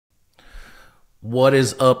What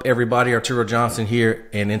is up, everybody? Arturo Johnson here,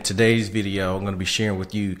 and in today's video, I'm going to be sharing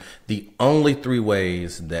with you the only 3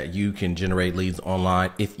 ways that you can generate leads online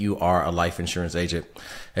if you are a life insurance agent.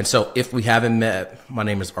 And so if we haven't met, my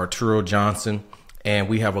name is Arturo Johnson, and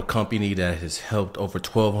we have a company that has helped over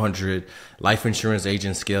 1,200 life insurance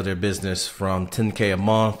agents scale their business from $10K a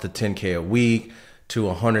month to $10K a week to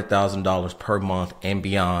 $100,000 per month and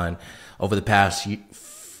beyond over the past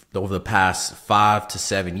 5 to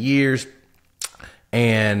 7 years.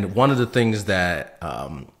 And one of the things that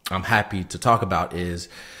I'm happy to talk about is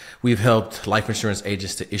we've helped life insurance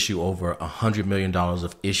agents to issue over $100 million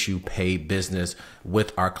of issue pay business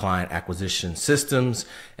with our client acquisition systems.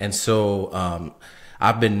 And so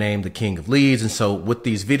I've been named the king of leads. And so with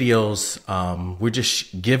these videos, we're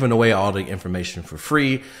just giving away all the information for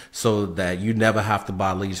free so that you never have to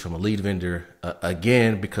buy leads from a lead vendor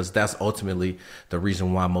again, because that's ultimately the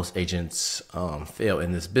reason why most agents fail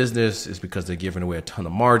in this business, is because they're giving away a ton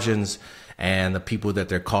of margins, and the people that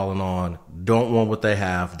they're calling on don't want what they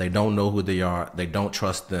have. They don't know who they are. They don't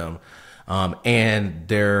trust them. And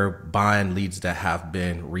they're buying leads that have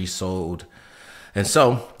been resold. And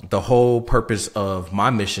so the whole purpose of my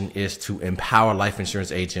mission is to empower life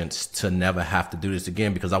insurance agents to never have to do this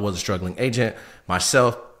again, because I was a struggling agent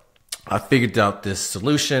myself. I figured out this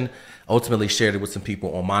solution, ultimately shared it with some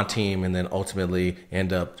people on my team, and then ultimately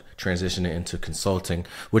end up transitioning into consulting,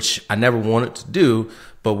 which I never wanted to do.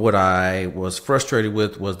 But what I was frustrated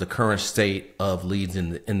with was the current state of leads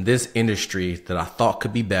in this industry that I thought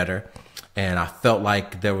could be better. And I felt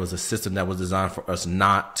like there was a system that was designed for us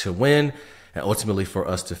not to win, and ultimately for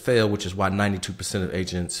us to fail, which is why 92% of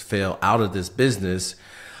agents fail out of this business.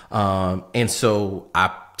 And so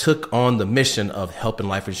I took on the mission of helping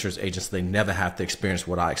life insurance agents so they never have to experience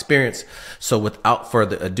what I experienced. So without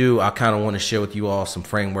further ado, I kind of want to share with you all some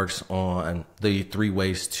frameworks on the 3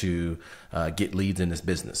 ways to get leads in this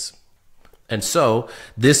business. And so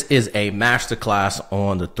this is a masterclass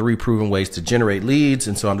on the 3 proven ways to generate leads.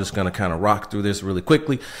 And so I'm just going to kind of rock through this really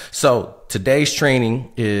quickly. So today's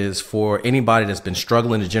training is for anybody that's been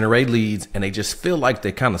struggling to generate leads and they just feel like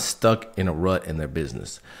they're kind of stuck in a rut in their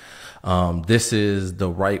business. This is the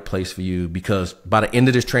right place for you, because by the end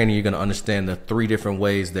of this training, you're going to understand the 3 different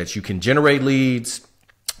ways that you can generate leads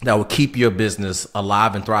that will keep your business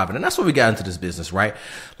alive and thriving. And that's what we got into this business, right?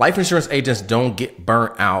 Life insurance agents don't get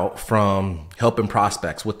burnt out from helping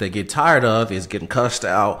prospects. What they get tired of is getting cussed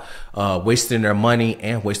out, wasting their money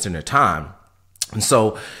and wasting their time. And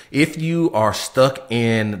so if you are stuck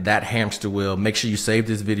in that hamster wheel, make sure you save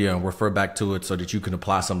this video and refer back to it so that you can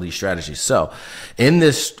apply some of these strategies. So in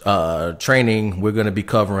this training, we're going to be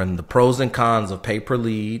covering the pros and cons of pay per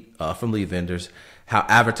lead from lead vendors, how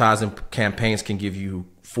advertising campaigns can give you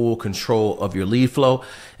full control of your lead flow,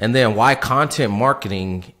 and then why content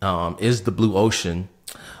marketing is the blue ocean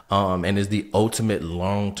and is the ultimate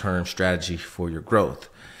long-term strategy for your growth.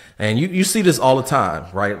 And you see this all the time,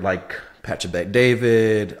 right? Like Patrick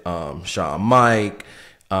Bet-David, Sean Mike,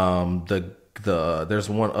 there's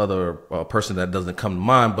one other person that doesn't come to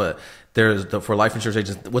mind, but for life insurance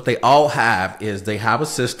agents, what they all have is they have a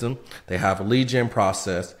system, they have a lead gen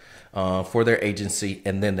process for their agency,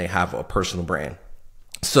 and then they have a personal brand.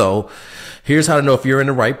 So here's how to know if you're in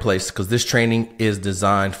the right place, because this training is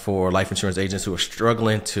designed for life insurance agents who are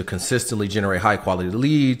struggling to consistently generate high quality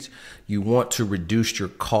leads. You want to reduce your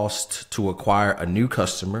cost to acquire a new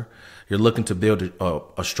customer. You're looking to build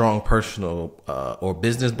a strong personal or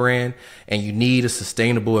business brand, and you need a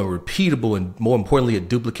sustainable and repeatable, and more importantly, a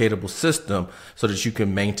duplicatable system so that you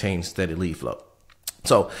can maintain steady lead flow.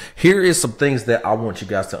 So here is some things that I want you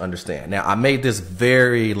guys to understand. Now, I made this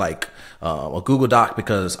very a Google Doc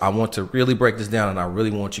because I want to really break this down, and I really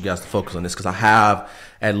want you guys to focus on this, because I have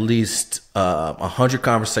at least 100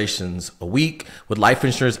 conversations a week with life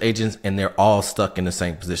insurance agents, and they're all stuck in the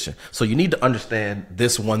same position. So you need to understand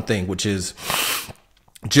this one thing, which is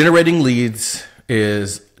generating leads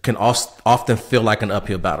can often feel like an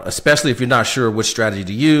uphill battle, especially if you're not sure which strategy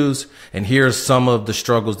to use. And here's some of the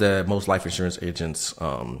struggles that most life insurance agents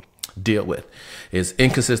deal with. Is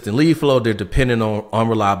inconsistent lead flow. They're dependent on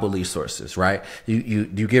unreliable lead sources, right?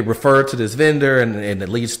 You get referred to this vendor, and the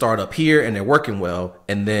leads start up here and they're working well,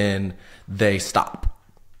 and then they stop.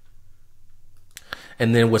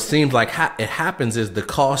 And then what seems like it happens is the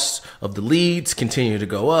cost of the leads continue to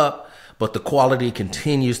go up, but the quality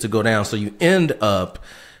continues to go down. So you end up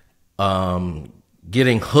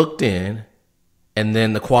getting hooked in, and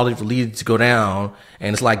then the quality of the leads go down,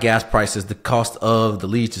 and it's like gas prices. The cost of the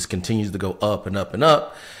leads just continues to go up and up and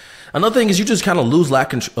up. Another thing is you just kind of lose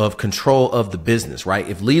lack of control of the business, right?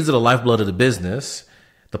 If leads are the lifeblood of the business,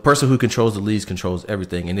 The person who controls the leads controls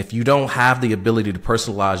everything. And if you don't have the ability to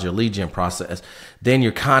personalize your lead gen process, then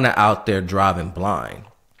you're kind of out there driving blind.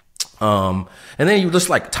 And then you just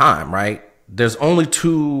like time, right? There's only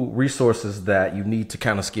two resources that you need to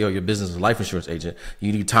kind of scale your business as a life insurance agent.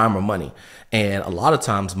 You need time or money. And a lot of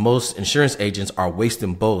times most insurance agents are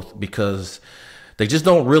wasting both because they just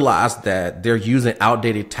don't realize that they're using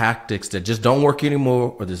outdated tactics that just don't work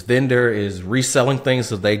anymore, or this vendor is reselling things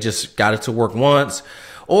so they just got it to work once.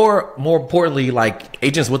 Or more importantly, like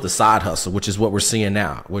agents with a side hustle, which is what we're seeing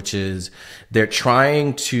now, which is they're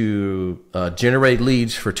trying to generate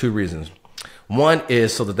leads for two reasons. One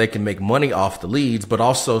is so that they can make money off the leads, but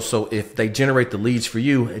also so if they generate the leads for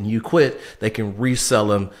you and you quit, they can resell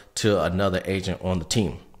them to another agent on the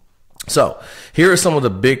team. So here are some of the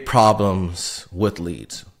big problems with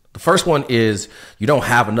leads. The first one is you don't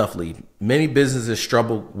have enough lead. Many businesses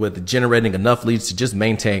struggle with generating enough leads to just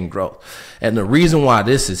maintain growth. And the reason why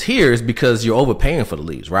this is here is because you're overpaying for the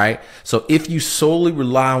leads, right? So if you solely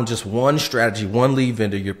rely on just one strategy, one lead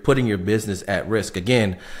vendor, you're putting your business at risk.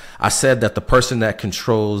 Again, I said that the person that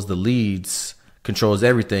controls the leads controls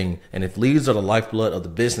everything. And if leads are the lifeblood of the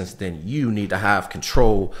business, then you need to have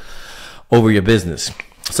control over your business.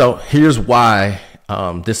 So here's why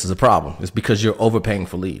this is a problem. It's because you're overpaying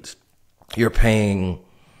for leads. You're paying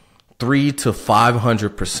 300 to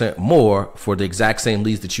 500% more for the exact same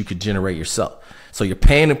leads that you could generate yourself. So you're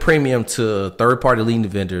paying a premium to third-party lead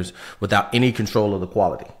vendors without any control of the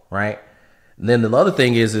quality, right? And then the other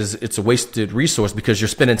thing is it's a wasted resource because you're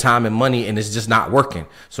spending time and money and it's just not working.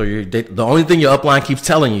 So the only thing your upline keeps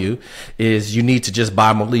telling you is you need to just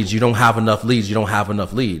buy more leads. You don't have enough leads. You don't have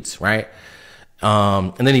enough leads, right?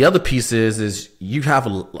 And then the other piece is you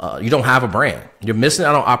don't have a brand. You're missing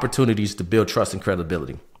out on opportunities to build trust and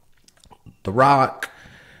credibility. The Rock,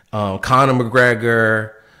 Conor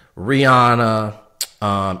McGregor, Rihanna,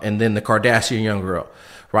 and then the Kardashian young girl,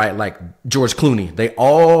 right? Like George Clooney, they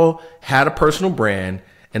all had a personal brand.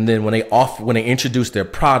 And then when they introduced their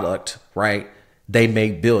product, right, they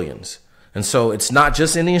made billions. And so it's not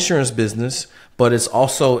just in the insurance business, but it's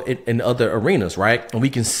also in other arenas, right? And we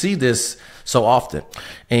can see this so often.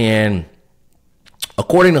 And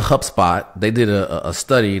according to HubSpot, they did a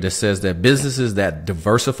study that says that businesses that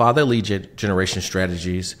diversify their lead generation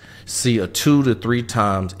strategies see a 2 to 3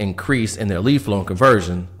 times increase in their lead flow and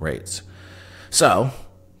conversion rates. So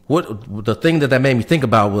the thing that made me think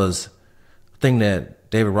about was the thing that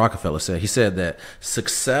David Rockefeller said. He said that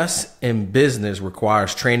success in business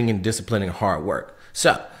requires training and discipline and hard work.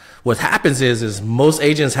 So what happens is most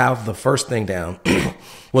agents have the first thing down,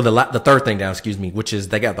 well, the third thing down, which is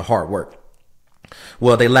they got the hard work.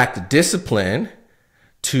 Well, they lack the discipline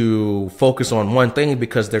to focus on one thing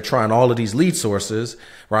because they're trying all of these lead sources,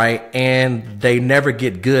 right? And they never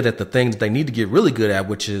get good at the things they need to get really good at,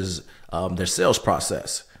 which is their sales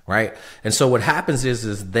process, right? And so what happens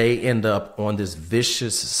is they end up on this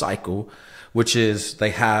vicious cycle, which is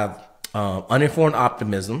they have uninformed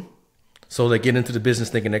optimism. So they get into the business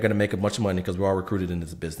thinking they're going to make a bunch of money because we're all recruited into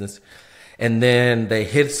this business. And then they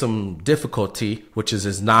hit some difficulty, which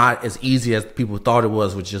is not as easy as people thought it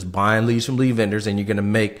was, with just buying leads from lead vendors, and you're going to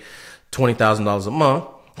make $20,000 a month.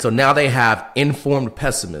 So now they have informed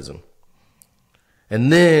pessimism. And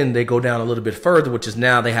then they go down a little bit further, which is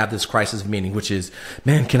now they have this crisis of meaning, which is,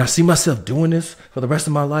 man, can I see myself doing this for the rest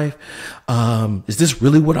of my life? Is this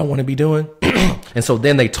really what I want to be doing? And so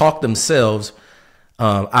then they talk themselves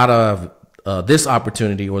out of this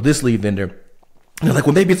opportunity or this lead vendor. And they're like,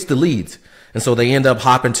 well, maybe it's the leads. And so they end up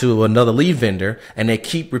hopping to another lead vendor and they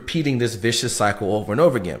keep repeating this vicious cycle over and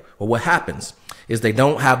over again. Well, what happens is they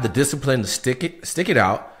don't have the discipline to stick it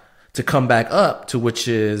out to come back up to, which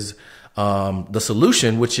is the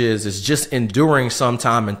solution, which is just enduring some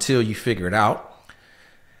time until you figure it out.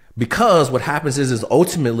 Because what happens is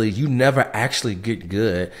ultimately you never actually get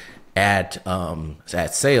good at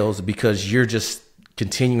sales because you're just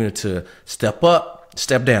continuing to step up,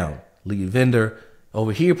 step down, lead vendor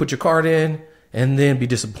over here, put your card in, and then be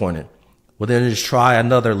disappointed. Well, then just try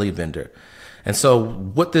another lead vendor. And so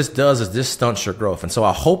what this does is this stunts your growth. And so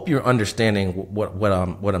I hope you're understanding what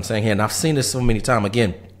I'm saying here. And I've seen this so many times.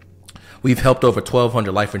 Again, we've helped over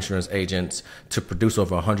 1,200 life insurance agents to produce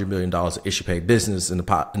over $100 million of issue pay business in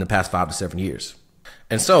the past 5 to 7 years.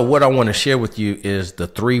 And so what I want to share with you is the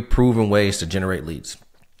 3 proven ways to generate leads.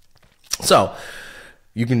 So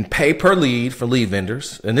you can pay per lead for lead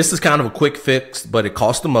vendors. And this is kind of a quick fix, but it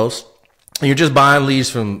costs the most. And you're just buying leads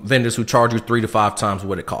from vendors who charge you 3 to 5 times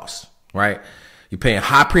what it costs, right? You're paying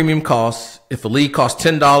high premium costs. If a lead costs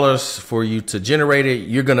 $10 for you to generate it,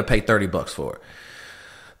 you're going to pay $30 for it.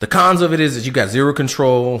 The cons of it is you got zero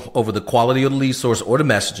control over the quality of the lead source or the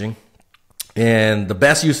messaging. And the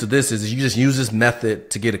best use of this is you just use this method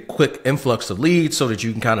to get a quick influx of leads so that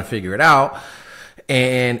you can kind of figure it out.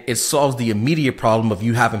 And it solves the immediate problem of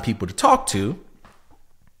you having people to talk to.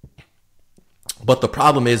 But the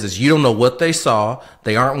problem is you don't know what they saw.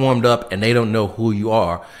 They aren't warmed up and they don't know who you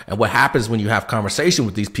are. And what happens when you have conversation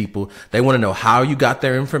with these people, they want to know how you got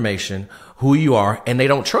their information, who you are, and they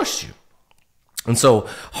don't trust you. And so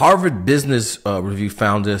Harvard Business Review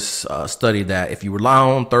found this study that if you rely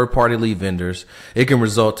on third-party lead vendors, it can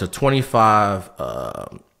result to 25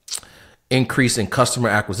 increase in customer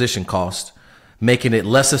acquisition cost, making it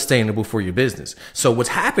less sustainable for your business. So what's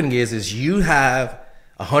happening is you have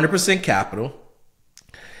 100% capital,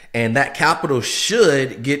 and that capital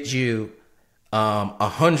should get you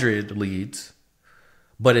 100 leads,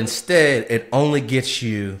 but instead it only gets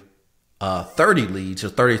you 30 leads or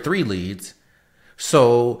 33 leads.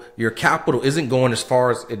 So your capital isn't going as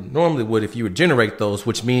far as it normally would if you would generate those,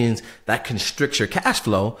 which means that constricts your cash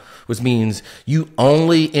flow, which means you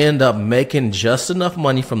only end up making just enough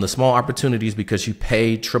money from the small opportunities because you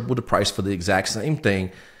paid triple the price for the exact same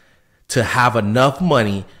thing to have enough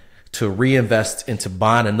money to reinvest into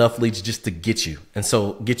buying enough leads just to get you. And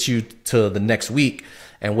so get you to the next week.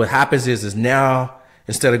 And what happens is now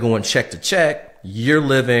instead of going check to check, you're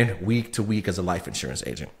living week to week as a life insurance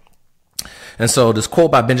agent. And so this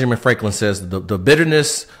quote by Benjamin Franklin says, the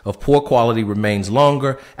bitterness of poor quality remains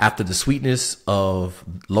longer after the sweetness of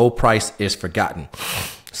low price is forgotten.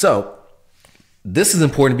 So this is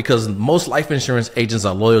important because most life insurance agents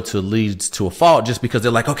are loyal to leads to a fault just because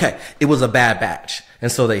they're like, okay, it was a bad batch.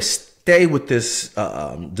 And so they stay with this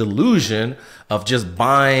delusion of just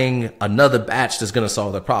buying another batch that's going to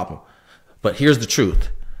solve their problem. But here's the truth.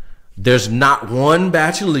 There's not one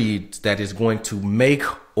batch of leads that is going to make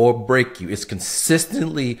or break you. It's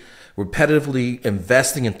consistently, repetitively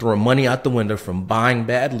investing and throwing money out the window from buying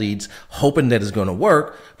bad leads, hoping that it's going to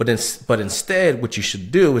work. But instead, what you should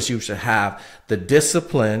do is you should have the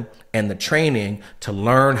discipline and the training to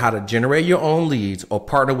learn how to generate your own leads or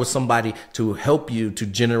partner with somebody to help you to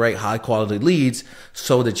generate high quality leads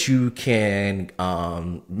so that you can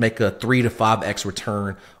make a 3 to 5x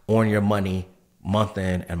return on your money month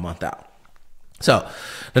in and month out. So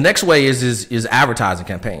the next way is advertising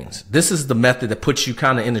campaigns. This is the method that puts you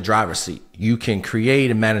kind of in the driver's seat. You can create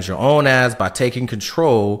and manage your own ads by taking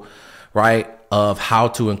control, right, of how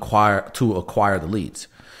to acquire the leads.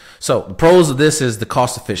 So the pros of this is the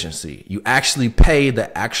cost efficiency. You actually pay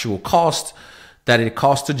the actual cost that it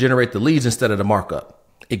costs to generate the leads instead of the markup.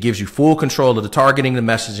 It gives you full control of the targeting, the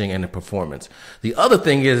messaging, and the performance. The other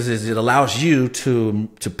thing is it allows you to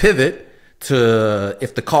pivot to,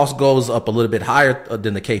 if the cost goes up a little bit higher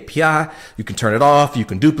than the KPI, you can turn it off, you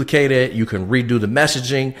can duplicate it, you can redo the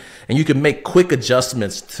messaging, and you can make quick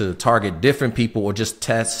adjustments to target different people or just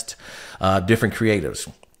test different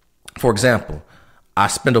creatives. For example, I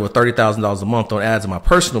spend over $30,000 a month on ads in my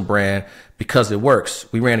personal brand because it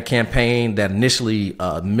works. We ran a campaign that initially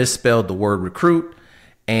misspelled the word recruit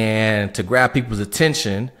and to grab people's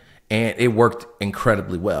attention, and it worked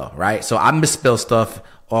incredibly well, right? So I misspell stuff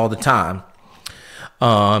all the time.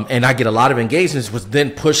 And I get a lot of engagements, which then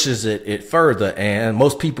pushes it further. And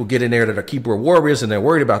most people get in there that are keyboard warriors and they're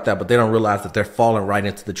worried about that, but they don't realize that they're falling right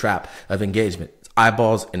into the trap of engagement,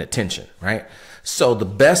 eyeballs and attention, right? So the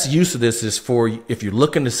best use of this is for, if you're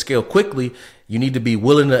looking to scale quickly, you need to be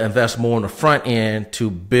willing to invest more on the front end to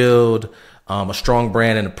build a strong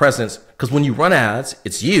brand and a presence. Because when you run ads,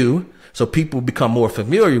 it's you. So people become more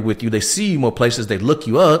familiar with you. They see you more places. They look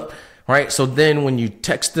you up. Right. So then when you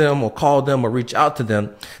text them or call them or reach out to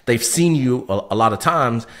them, they've seen you a lot of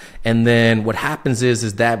times. And then what happens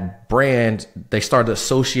is that brand, they start to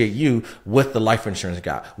associate you with the life insurance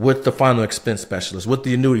guy, with the final expense specialist, with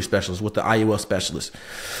the annuity specialist, with the IUL specialist.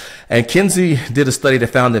 And Kinsey did a study that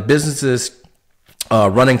found that businesses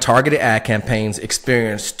running targeted ad campaigns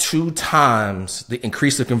experience 2 times the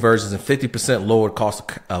increase of conversions and 50% lower cost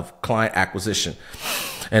of client acquisition.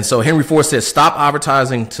 And so Henry Ford said, stop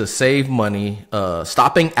advertising to save money.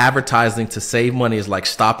 Stopping advertising to save money is like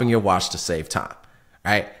stopping your watch to save time,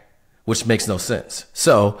 right? Which makes no sense.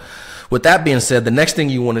 So with that being said, the next thing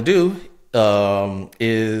you want to do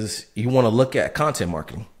is you want to look at content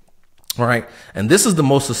marketing. All right. And this is the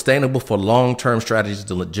most sustainable for long-term strategies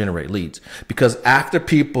to generate leads, because after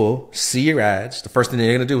people see your ads, the first thing they're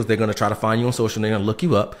going to do is they're going to try to find you on social and they're going to look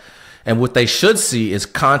you up. And what they should see is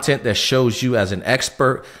content that shows you as an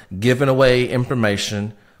expert, giving away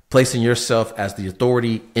information, placing yourself as the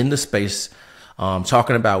authority in the space,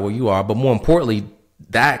 talking about where you are. But more importantly,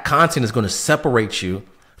 that content is going to separate you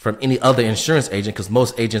from any other insurance agent, because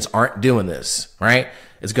most agents aren't doing this, right?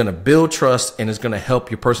 It's going to build trust, and it's going to help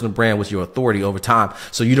your personal brand with your authority over time,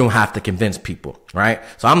 so you don't have to convince people, right?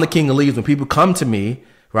 So I'm the king of leads. When people come to me,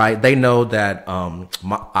 right, they know that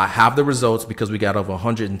I have the results, because we got over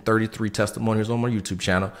 133 testimonials on my YouTube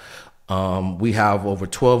channel. We have over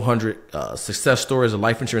 1,200 success stories of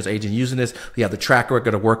life insurance agents using this. We have the track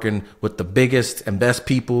record of working with the biggest and best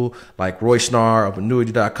people like Roy Schnarr of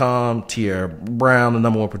Annuity.com, Tia Brown, the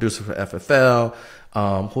 #1 producer for FFL.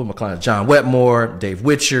 Who are my clients? John Wetmore, Dave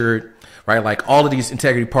Witchard, right? Like all of these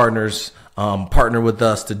integrity partners partner with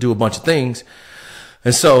us to do a bunch of things.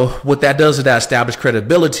 And so what that does is that establish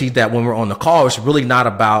credibility, that when we're on the call, it's really not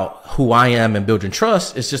about who I am and building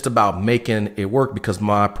trust. It's just about making it work, because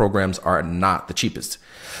my programs are not the cheapest.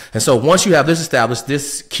 And so once you have this established,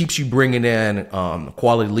 this keeps you bringing in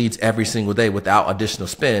quality leads every single day without additional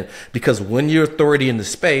spend, because when you're authority in the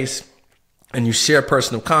space and you share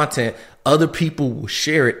personal content, other people will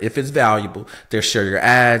share it if it's valuable. They'll share your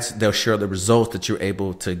ads. They'll share the results that you're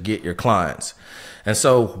able to get your clients. And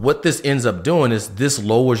so what this ends up doing is this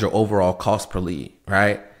lowers your overall cost per lead,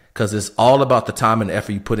 right? Because it's all about the time and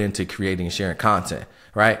effort you put into creating and sharing content,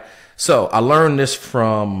 right? So I learned this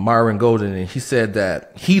from Myron Golden, and he said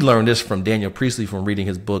that he learned this from Daniel Priestley from reading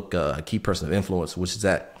his book, A Key Person of Influence, which is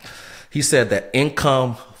that he said that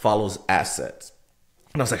income follows assets.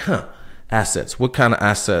 And I was like, assets, what kind of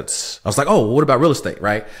assets? I was like, oh, what about real estate,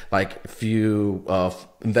 right? Like if you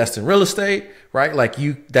invest in real estate, right? Like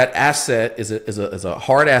that asset is a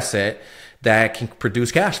hard asset that can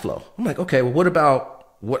produce cash flow. I'm like, okay, well, what about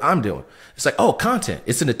what I'm doing? It's like, oh, content.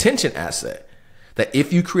 It's an attention asset that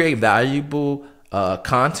if you create valuable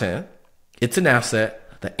content, it's an asset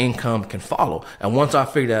the income can follow. And once I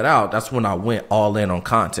figured that out, that's when I went all in on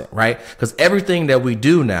content, right? Because everything that we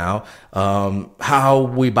do now, how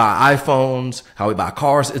we buy iPhones, how we buy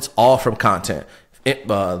cars, it's all from content.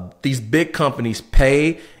 These big companies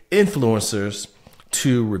pay influencers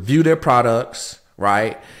to review their products,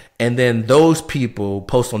 right? And then those people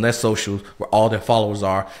post on their socials where all their followers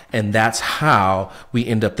are. And that's how we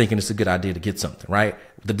end up thinking it's a good idea to get something, right?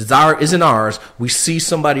 The desire isn't ours. We see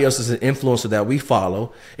somebody else as an influencer that we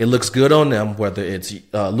follow. It looks good on them, whether it's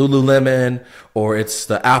Lululemon or it's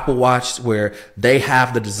the Apple Watch, where they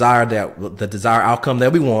have the desired outcome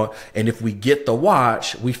that we want. And if we get the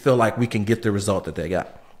watch, we feel like we can get the result that they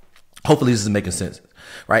got. Hopefully this is making sense,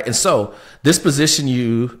 right? And so this positions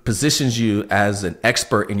you as an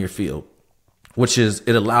expert in your field, which is,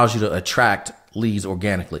 it allows you to attract leads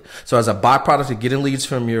organically. So as a byproduct of getting leads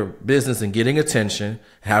from your business and getting attention,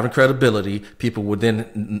 having credibility, people will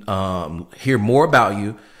then hear more about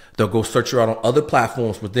you. They'll go search you out on other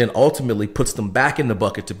platforms, which then ultimately puts them back in the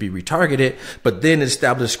bucket to be retargeted, but then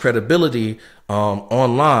establish credibility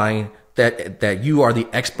online that you are the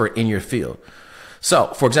expert in your field.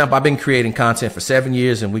 So, for example, I've been creating content for 7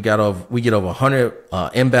 years, and we get over 100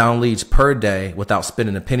 inbound leads per day without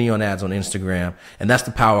spending a penny on ads on Instagram. And that's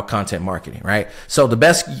the power of content marketing, right? So the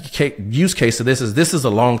best use case of this is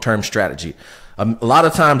a long-term strategy. A lot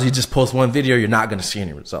of times you just post one video, you're not going to see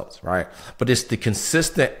any results, right? But it's the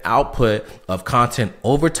consistent output of content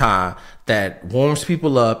over time that warms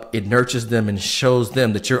people up, it nurtures them and shows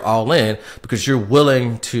them that you're all in, because you're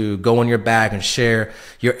willing to go in your bag and share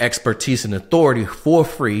your expertise and authority for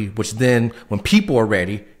free, which then when people are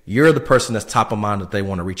ready, you're the person that's top of mind that they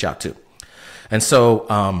want to reach out to. And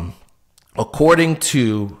so according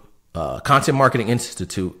to Content Marketing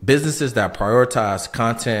Institute, businesses that prioritize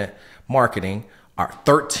content marketing are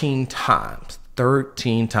 13 times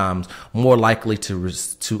more likely to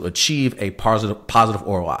achieve a positive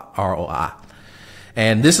ROI.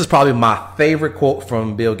 And this is probably my favorite quote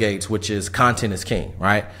from Bill Gates, which is content is king,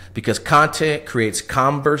 right? Because content creates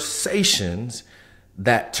conversations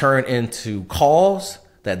that turn into calls,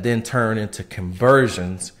 that then turn into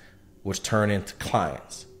conversions, which turn into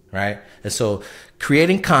clients, right? And so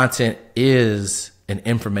creating content is an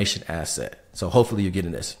information asset. So hopefully you're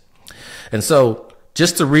getting this. And so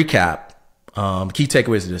just to recap, key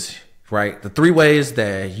takeaways of this, right? The 3 ways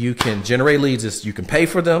that you can generate leads is you can pay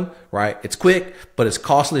for them, right? It's quick, but it's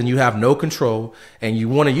costly and you have no control, and you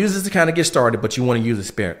want to use this to kind of get started, but you want to use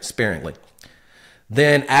it sparingly.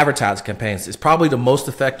 Then advertising campaigns is probably the most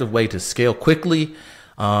effective way to scale quickly,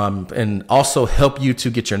 and also help you to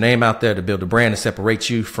get your name out there, to build a brand and separate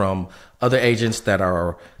you from other agents that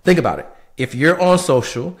are, think about it. If you're on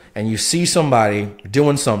social and you see somebody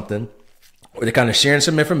doing something, or they're kind of sharing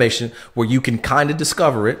some information where you can kind of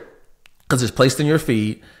discover it because it's placed in your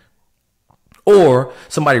feed, or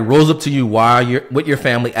somebody rolls up to you while you're with your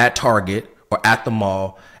family at Target or at the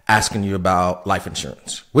mall, asking you about life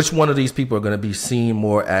insurance? Which one of these people are going to be seen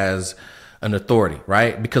more as an authority,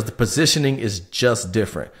 right? Because the positioning is just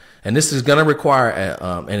different. And this is going to require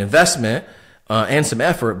an investment and some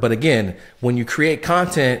effort. But again, when you create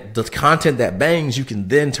content, the content that bangs, you can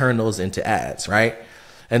then turn those into ads, right?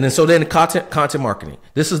 And then content marketing.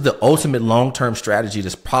 This is the ultimate long-term strategy.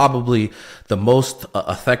 That's probably the most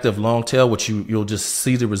effective long tail, which you'll just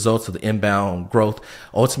see the results of the inbound growth.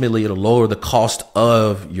 Ultimately, it'll lower the cost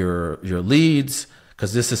of your leads,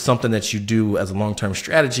 because this is something that you do as a long-term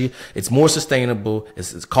strategy. It's more sustainable,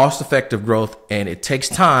 it's cost-effective growth, and it takes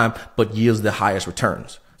time, but yields the highest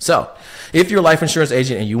returns. So if you're a life insurance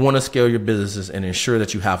agent and you want to scale your businesses and ensure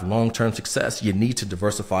that you have long-term success, you need to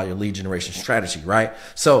diversify your lead generation strategy, right?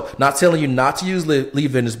 So not telling you not to use lead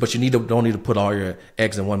vendors, but you don't need to put all your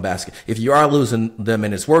eggs in one basket. If you are losing them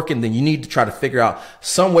and it's working, then you need to try to figure out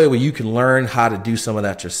some way where you can learn how to do some of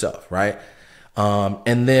that yourself, right?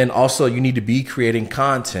 And then also you need to be creating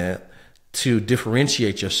content to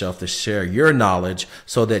differentiate yourself, to share your knowledge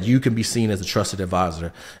so that you can be seen as a trusted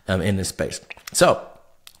advisor in this space. So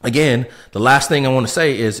again, the last thing I want to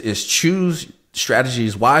say is choose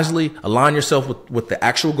strategies wisely, align yourself with the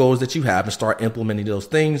actual goals that you have and start implementing those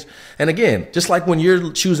things. And again, just like when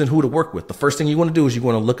you're choosing who to work with, the first thing you want to do is you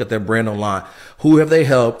want to look at their brand online. Who have they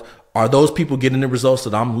helped? Are those people getting the results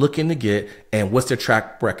that I'm looking to get? And what's their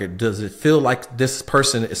track record? Does it feel like this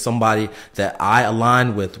person is somebody that I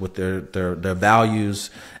align with their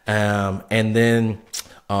values? And then,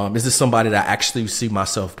 is this somebody that I actually see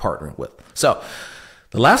myself partnering with? So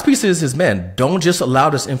the last piece is, man, don't just allow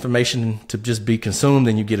this information to just be consumed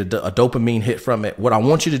and you get a dopamine hit from it. What I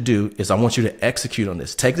want you to do is I want you to execute on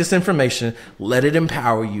this. Take this information, let it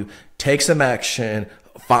empower you, take some action,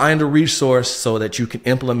 find a resource so that you can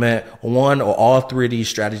implement one or all three of these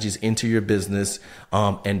strategies into your business,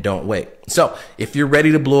 and don't wait. So if you're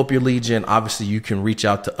ready to blow up your lead gen, obviously you can reach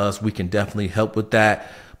out to us. We can definitely help with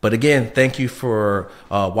that. But again, thank you for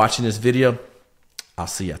watching this video. I'll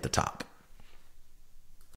see you at the top.